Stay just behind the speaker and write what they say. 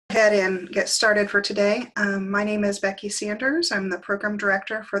Ahead and get started for today. My name is Becky Sanders. I'm the Program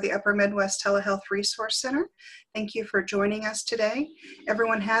Director for the Upper Midwest Telehealth Resource Center. Thank you for joining us today.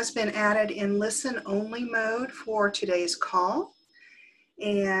 Everyone has been added in listen-only mode for today's call.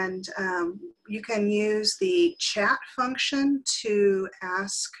 And you can use the chat function to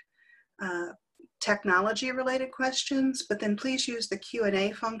ask technology-related questions, but then please use the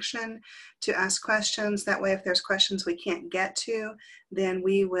Q&A function to ask questions. That way, if there's questions we can't get to, then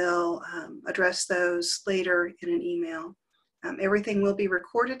we will address those later in an email. Everything will be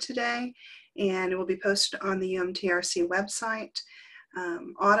recorded today, and it will be posted on the UMTRC website.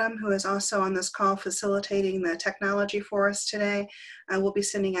 Autumn, who is also on this call facilitating the technology for us today, will be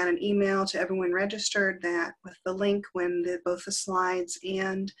sending out an email to everyone registered that with the link when both the slides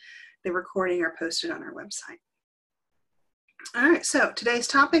and the recording are posted on our website. All right, so today's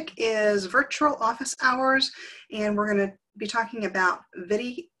topic is virtual office hours, and we're going to be talking about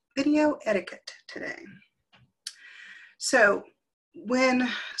video etiquette today. So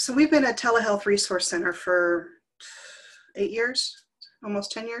we've been a telehealth resource center for 8 years,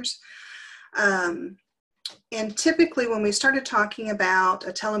 almost 10 years. And typically when we started talking about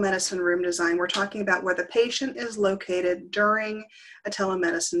a telemedicine room design, we're talking about where the patient is located during a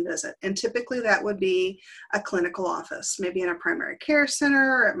telemedicine visit. And typically that would be a clinical office, maybe in a primary care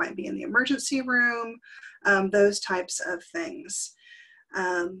center, or it might be in the emergency room, those types of things.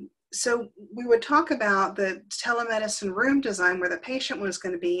 So we would talk about the telemedicine room design where the patient was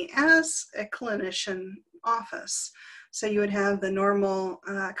going to be as a clinician office. So you would have the normal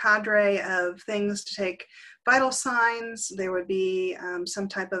cadre of things to take vital signs. There would be some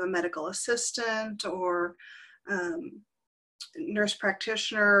type of a medical assistant or nurse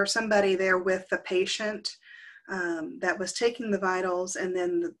practitioner or somebody there with the patient that was taking the vitals, and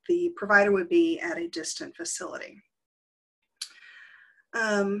then the provider would be at a distant facility.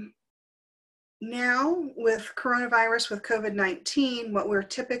 Now, with coronavirus, with COVID-19, what we're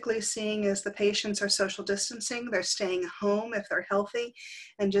typically seeing is the patients are social distancing. They're staying home if they're healthy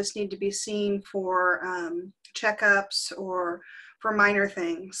and just need to be seen for checkups or for minor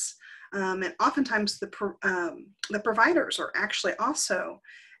things. And oftentimes the providers are actually also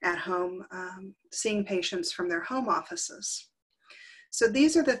at home seeing patients from their home offices. So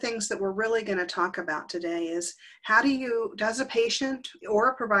these are the things that we're really going to talk about today is does a patient or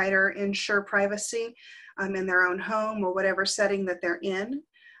a provider ensure privacy in their own home or whatever setting that they're in?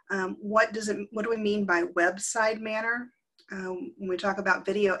 What do we mean by webside manner? When we talk about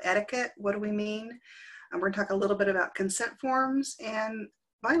video etiquette, what do we mean? We're going to talk a little bit about consent forms and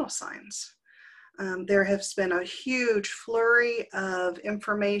vital signs. There has been a huge flurry of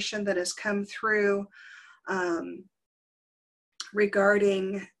information that has come through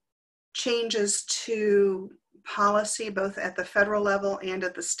regarding changes to policy, both at the federal level and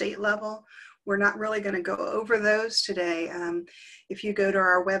at the state level. We're not really going to go over those today. If you go to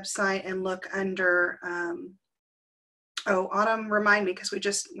our website and look under, Autumn, remind me, because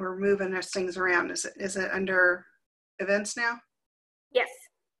we're moving those things around. Is it under events now? Yes.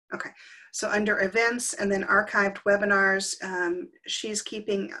 Okay, so under events and then archived webinars, she's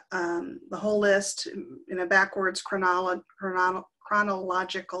keeping the whole list in a backwards chronological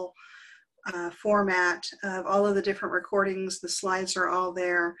format of all of the different recordings. The slides are all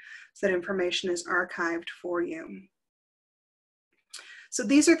there, so that information is archived for you. So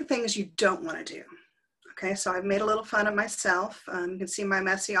these are the things you don't want to do. Okay, so I've made a little fun of myself. You can see my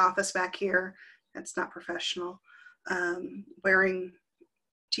messy office back here. That's not professional. Wearing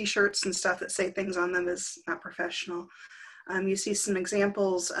t-shirts and stuff that say things on them is not professional. You see some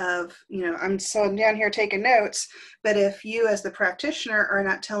examples of, I'm down here taking notes, but if you as the practitioner are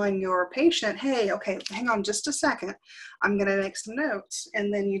not telling your patient, hey, okay, hang on just a second, I'm going to make some notes,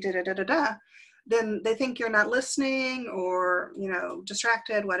 and then you da-da-da-da-da, then they think you're not listening or,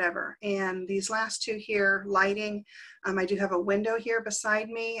 distracted, whatever. And these last two here, lighting, I do have a window here beside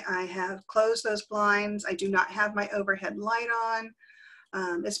me. I have closed those blinds. I do not have my overhead light on.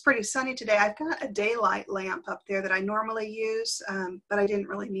 It's pretty sunny today. I've got a daylight lamp up there that I normally use, but I didn't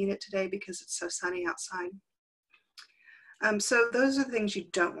really need it today because it's so sunny outside. So those are the things you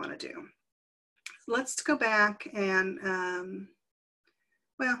don't want to do. Let's go back and,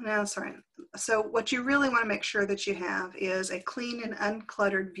 So what you really want to make sure that you have is a clean and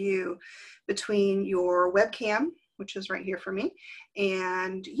uncluttered view between your webcam, which is right here for me,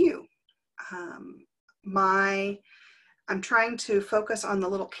 and you. I'm trying to focus on the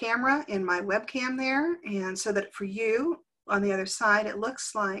little camera in my webcam there, and so that for you on the other side, it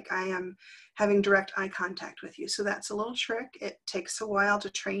looks like I am having direct eye contact with you. So that's a little trick. It takes a while to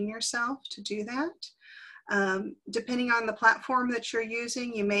train yourself to do that. Depending on the platform that you're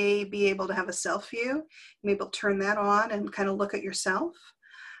using, you may be able to have a self view. You may be able to turn that on and kind of look at yourself,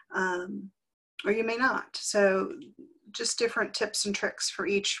 or you may not. So just different tips and tricks for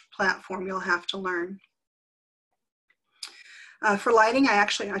each platform you'll have to learn. For lighting, I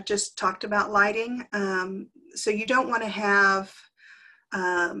just talked about lighting. So you don't want to have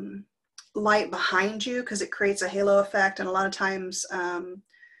light behind you because it creates a halo effect, and a lot of times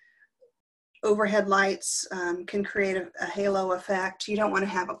overhead lights can create a halo effect. You don't want to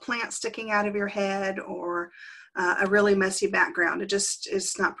have a plant sticking out of your head or a really messy background. It just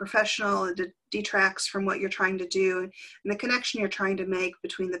is not professional. It detracts from what you're trying to do and the connection you're trying to make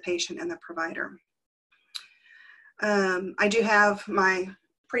between the patient and the provider. I do have my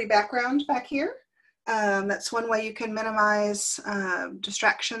pretty background back here. That's one way you can minimize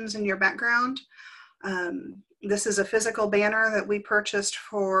distractions in your background. This is a physical banner that we purchased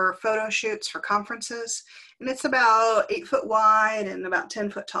for photo shoots for conferences, and it's about 8 foot wide and about 10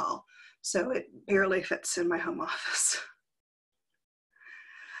 foot tall. So it barely fits in my home office.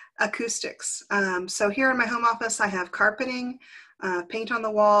 Acoustics. So here in my home office, I have carpeting, paint on the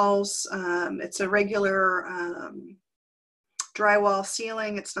walls. It's a regular drywall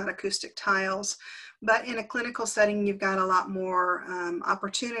ceiling. It's not acoustic tiles, but in a clinical setting, you've got a lot more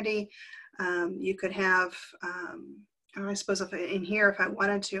opportunity. You could have, I suppose in here, if I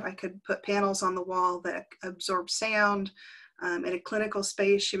wanted to, I could put panels on the wall that absorb sound. In a clinical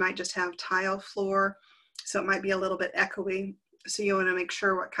space, you might just have tile floor, so it might be a little bit echoey. So you want to make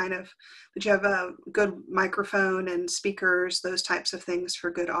sure that you have a good microphone and speakers, those types of things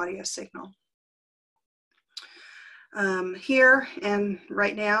for good audio signal. Here and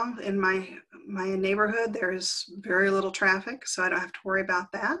right now in my neighborhood, there's very little traffic, so I don't have to worry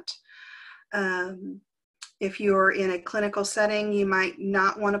about that. If you're in a clinical setting, you might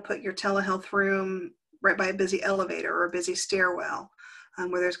not want to put your telehealth room right by a busy elevator or a busy stairwell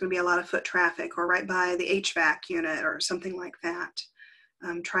where there's going to be a lot of foot traffic, or right by the HVAC unit or something like that.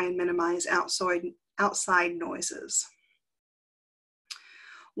 Try and minimize outside noises.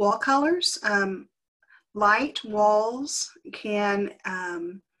 Wall colors. Light walls can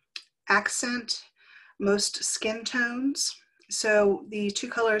accent most skin tones. So the two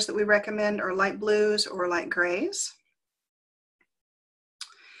colors that we recommend are light blues or light grays.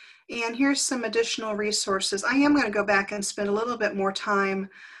 And here's some additional resources. I am going to go back and spend a little bit more time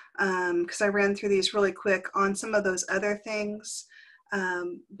because I ran through these really quick on some of those other things,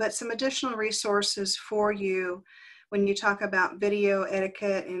 but some additional resources for you when you talk about video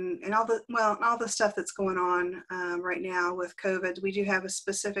etiquette and all the stuff that's going on right now with COVID. We do have a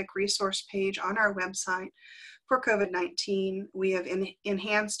specific resource page on our website for COVID-19. We have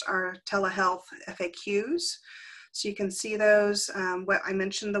enhanced our telehealth FAQs, so you can see those. I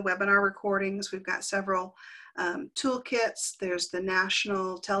mentioned the webinar recordings. We've got several toolkits. There's the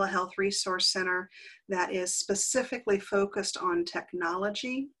National Telehealth Resource Center that is specifically focused on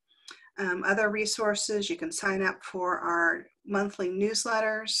technology. Other resources, you can sign up for our monthly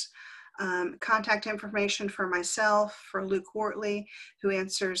newsletters. Contact information for myself, for Luke Wortley, who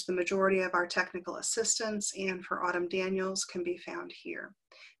answers the majority of our technical assistance, and for Autumn Daniels can be found here.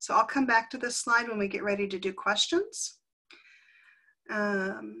 So I'll come back to this slide when we get ready to do questions.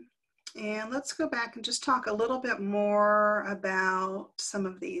 And let's go back and just talk a little bit more about some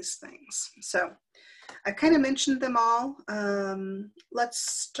of these things. So I've kind of mentioned them all. Let's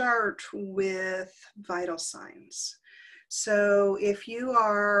start with vital signs. So if you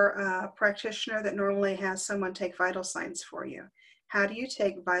are a practitioner that normally has someone take vital signs for you, how do you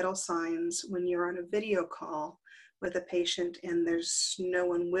take vital signs when you're on a video call with a patient and there's no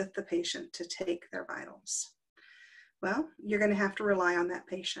one with the patient to take their vitals? Well, you're going to have to rely on that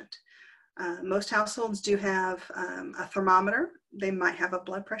patient. Most households do have a thermometer. They might have a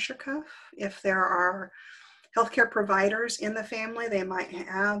blood pressure cuff. If there are healthcare providers in the family, they might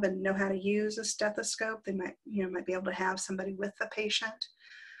have and know how to use a stethoscope. They might be able to have somebody with the patient.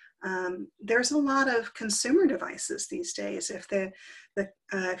 There's a lot of consumer devices these days.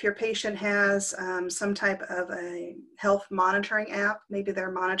 If your patient has some type of a health monitoring app, maybe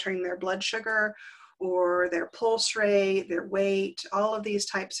they're monitoring their blood sugar or their pulse rate, their weight, all of these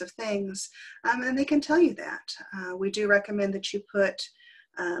types of things, and they can tell you that. We do recommend that you put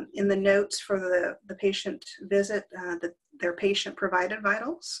in the notes for the patient visit their patient provided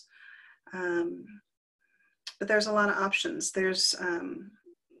vitals. But there's a lot of options. There's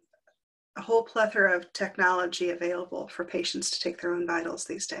a whole plethora of technology available for patients to take their own vitals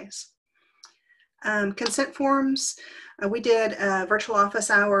these days. Consent forms. We did virtual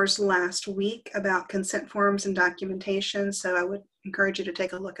office hours last week about consent forms and documentation, so I would encourage you to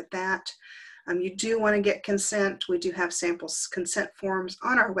take a look at that. You do want to get consent. We do have samples consent forms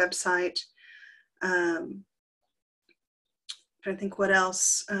on our website. I think what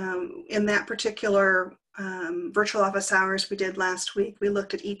else, in that particular virtual office hours we did last week, we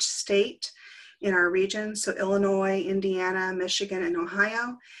looked at each state in our region, so Illinois, Indiana, Michigan, and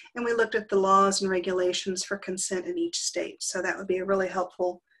Ohio, and we looked at the laws and regulations for consent in each state. So that would be really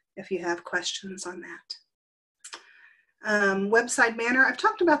helpful if you have questions on that. Website banner, I've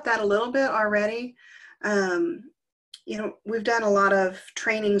talked about that a little bit already. You know, we've done a lot of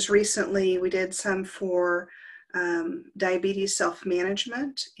trainings recently. We did some for diabetes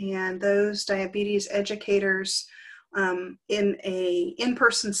self-management, and those diabetes educators in a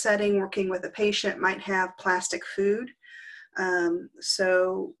in-person setting working with a patient might have plastic food.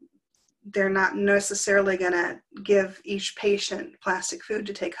 So they're not necessarily going to give each patient plastic food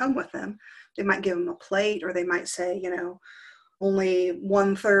to take home with them. They might give them a plate, or they might say, you know, only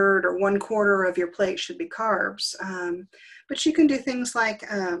 1/3 or 1/4 of your plate should be carbs. But you can do things like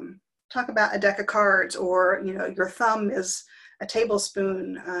talk about a deck of cards, or, you know, your thumb is a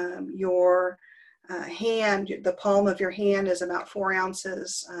tablespoon, your hand, the palm of your hand is about 4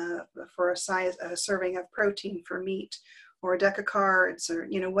 ounces for a serving of protein for meat, or a deck of cards, or,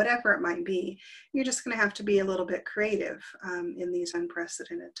 you know, whatever it might be. You're just going to have to be a little bit creative in these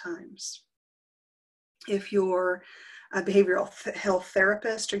unprecedented times. If you're a behavioral health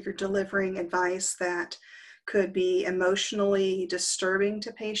therapist, or you're delivering advice that could be emotionally disturbing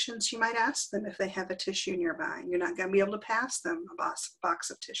to patients, you might ask them if they have a tissue nearby. You're not going to be able to pass them a box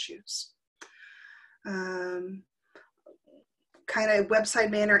of tissues. Kind of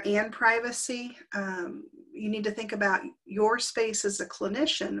website banner and privacy. You need to think about your space as a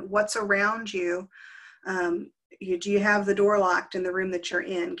clinician. What's around you? Do you have the door locked in the room that you're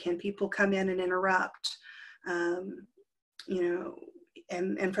in? Can people come in and interrupt? You know,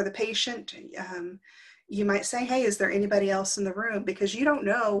 and for the patient, you might say, hey, is there anybody else in the room? Because you don't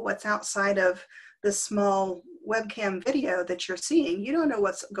know what's outside of this small webcam video that you're seeing. You don't know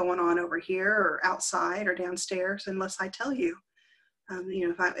what's going on over here or outside or downstairs unless I tell you. You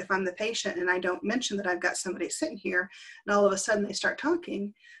know, if I'm the patient and I don't mention that I've got somebody sitting here, and all of a sudden they start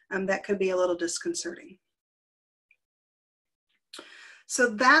talking, that could be a little disconcerting. So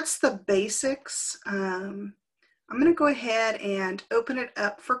that's the basics. I'm going to go ahead and open it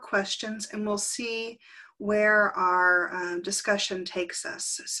up for questions, and we'll see where our discussion takes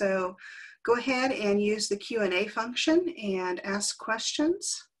us. So go ahead and use the Q&A function and ask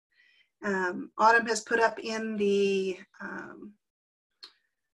questions. Autumn has put up in the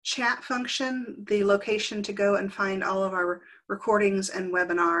chat function the location to go and find all of our recordings and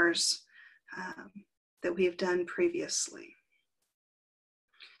webinars that we've done previously.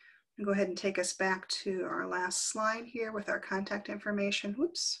 Go ahead and take us back to our last slide here with our contact information.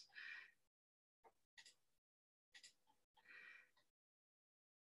 Whoops.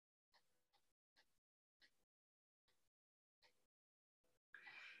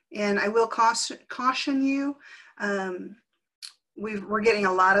 And I will caution you, we're getting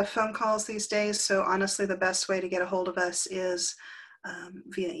a lot of phone calls these days, so honestly the best way to get a hold of us is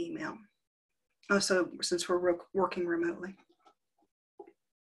via email. Also, since we're working remotely.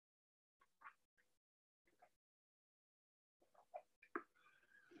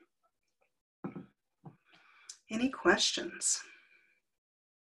 Any questions?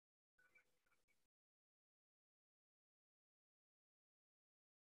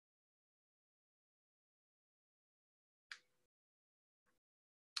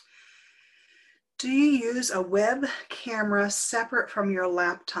 Do you use a web camera separate from your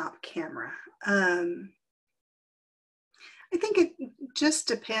laptop camera? I think it just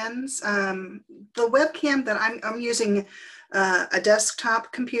depends. The webcam that I'm using a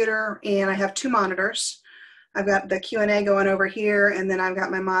desktop computer, and I have 2 monitors. I've got the Q&A going over here, and then I've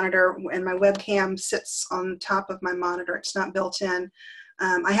got my monitor, and my webcam sits on top of my monitor. It's not built in.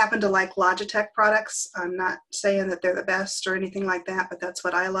 I happen to like Logitech products. I'm not saying that they're the best or anything like that, but that's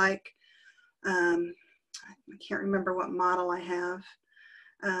what I like. I can't remember what model I have.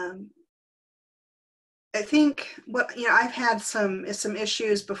 I think I've had some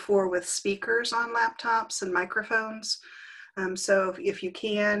issues before with speakers on laptops and microphones. So if you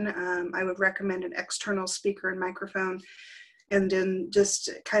can, I would recommend an external speaker and microphone. And then just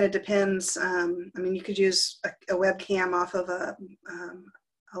kind of depends. I mean, you could use a webcam off of a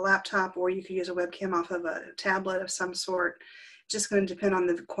laptop, or you could use a webcam off of a tablet of some sort. It's just going to depend on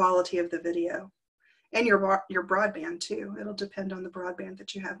the quality of the video and your broadband too. It'll depend on the broadband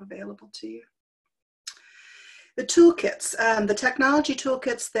that you have available to you. The toolkits, the technology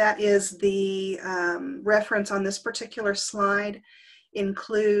toolkits, that is the reference on this particular slide.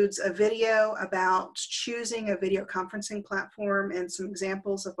 includes a video about choosing a video conferencing platform and some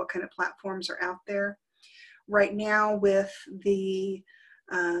examples of what kind of platforms are out there. Right now, with the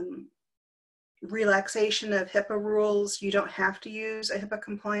relaxation of HIPAA rules, you don't have to use a HIPAA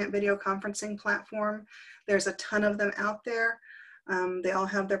compliant video conferencing platform. There's a ton of them out there. They all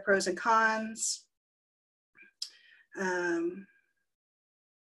have their pros and cons.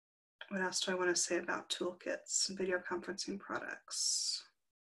 What else do I want to say about toolkits and video conferencing products?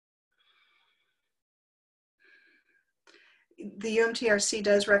 The UMTRC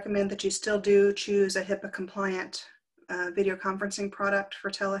does recommend that you still do choose a HIPAA compliant video conferencing product for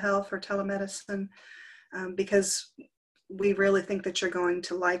telehealth or telemedicine, because we really think that you're going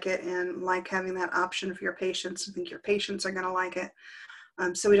to like it and like having that option for your patients. I think your patients are going to like it.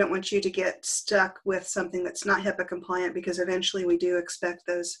 So we don't want you to get stuck with something that's not HIPAA compliant, because eventually we do expect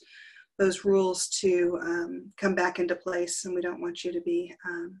those rules to come back into place, and we don't want you to be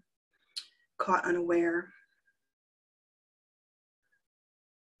caught unaware.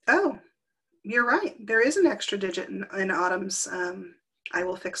 Oh, you're right. There is an extra digit in Autumn's. I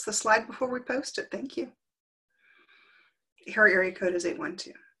will fix the slide before we post it. Thank you. Her area code is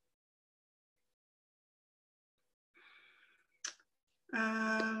 812.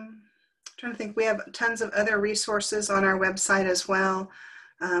 Trying to think, we have tons of other resources on our website as well.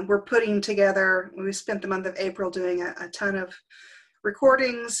 We're putting together, we spent the month of April doing a ton of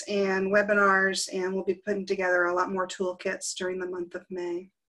recordings and webinars, and we'll be putting together a lot more toolkits during the month of May.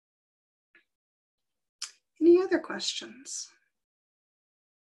 Any other questions?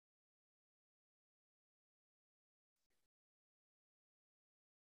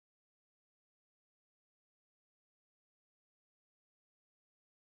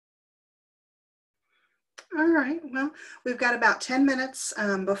 All right, well, we've got about 10 minutes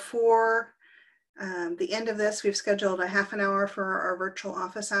before the end of this. We've scheduled a half an hour for our virtual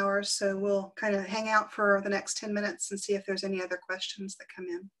office hours, so we'll kind of hang out for the next 10 minutes and see if there's any other questions that come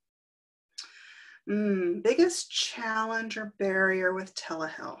in. Biggest challenge or barrier with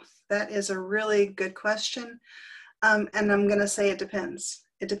telehealth? That is a really good question, and I'm going to say it depends.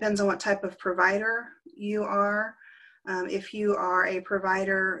 It depends on what type of provider you are. If you are a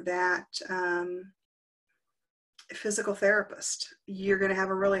provider that physical therapist, you're going to have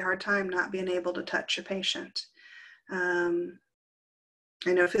a really hard time not being able to touch a patient. I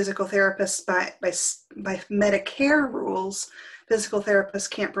know physical therapists, by Medicare rules, physical therapists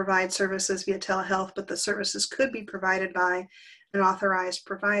can't provide services via telehealth, but the services could be provided by an authorized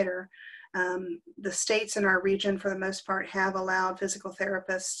provider. The states in our region, for the most part, have allowed physical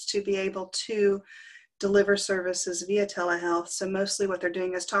therapists to be able to deliver services via telehealth. So mostly what they're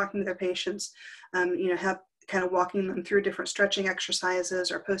doing is talking to their patients, kind of walking them through different stretching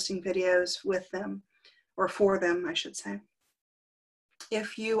exercises or posting videos with them, or for them, I should say.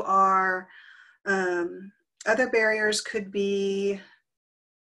 If you are, other barriers could be,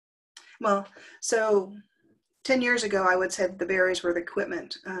 well, so 10 years ago, I would say the barriers were the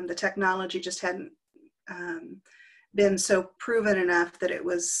equipment. The technology just hadn't been so proven enough that it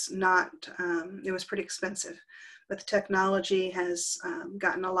was not, it was pretty expensive. But the technology has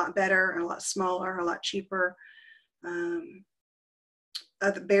gotten a lot better and a lot smaller, a lot cheaper.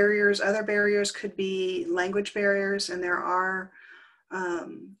 Other barriers could be language barriers, and there are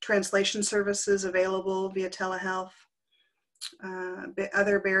translation services available via telehealth.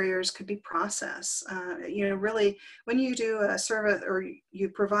 Other barriers could be process. Really, when you do a service or you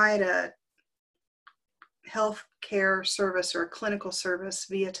provide a health care service or a clinical service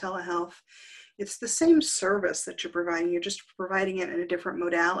via telehealth, it's the same service that you're providing. You're just providing it in a different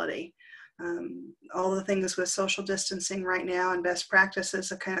modality. All the things with social distancing right now and best practices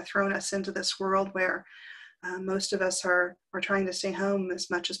have kind of thrown us into this world where most of us are trying to stay home as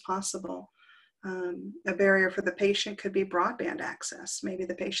much as possible. A barrier for the patient could be broadband access. Maybe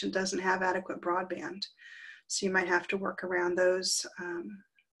the patient doesn't have adequate broadband, so you might have to work around those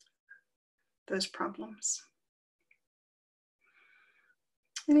problems.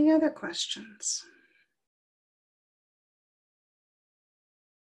 Any other questions?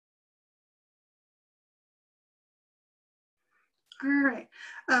 All right.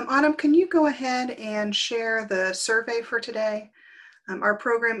 Autumn, can you go ahead and share the survey for today? Our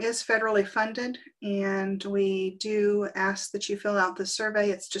program is federally funded, and we do ask that you fill out the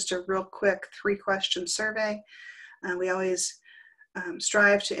survey. It's just a real quick 3-question survey. We always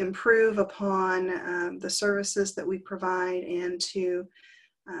strive to improve upon the services that we provide and to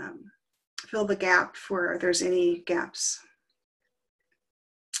fill the gap where there's any gaps.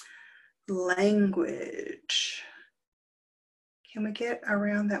 Language. Can we get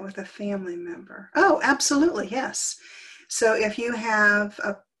around that with a family member? Oh, absolutely, yes. So if you have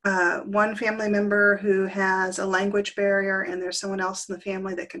one family member who has a language barrier and there's someone else in the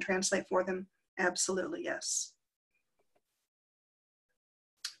family that can translate for them, absolutely, yes.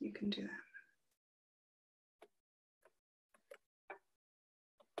 You can do that.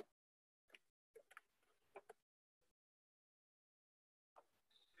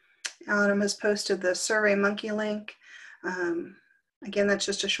 Adam has posted the SurveyMonkey link. Again, that's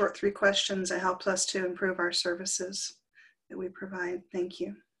just a short 3 questions that helps us to improve our services that we provide. Thank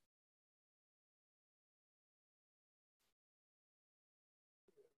you.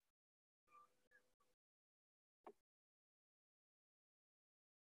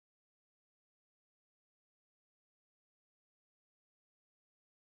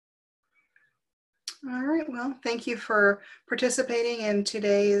 All right, well, thank you for participating in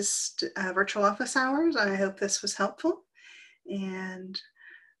today's virtual office hours. I hope this was helpful, and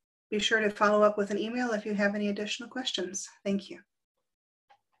be sure to follow up with an email if you have any additional questions. Thank you.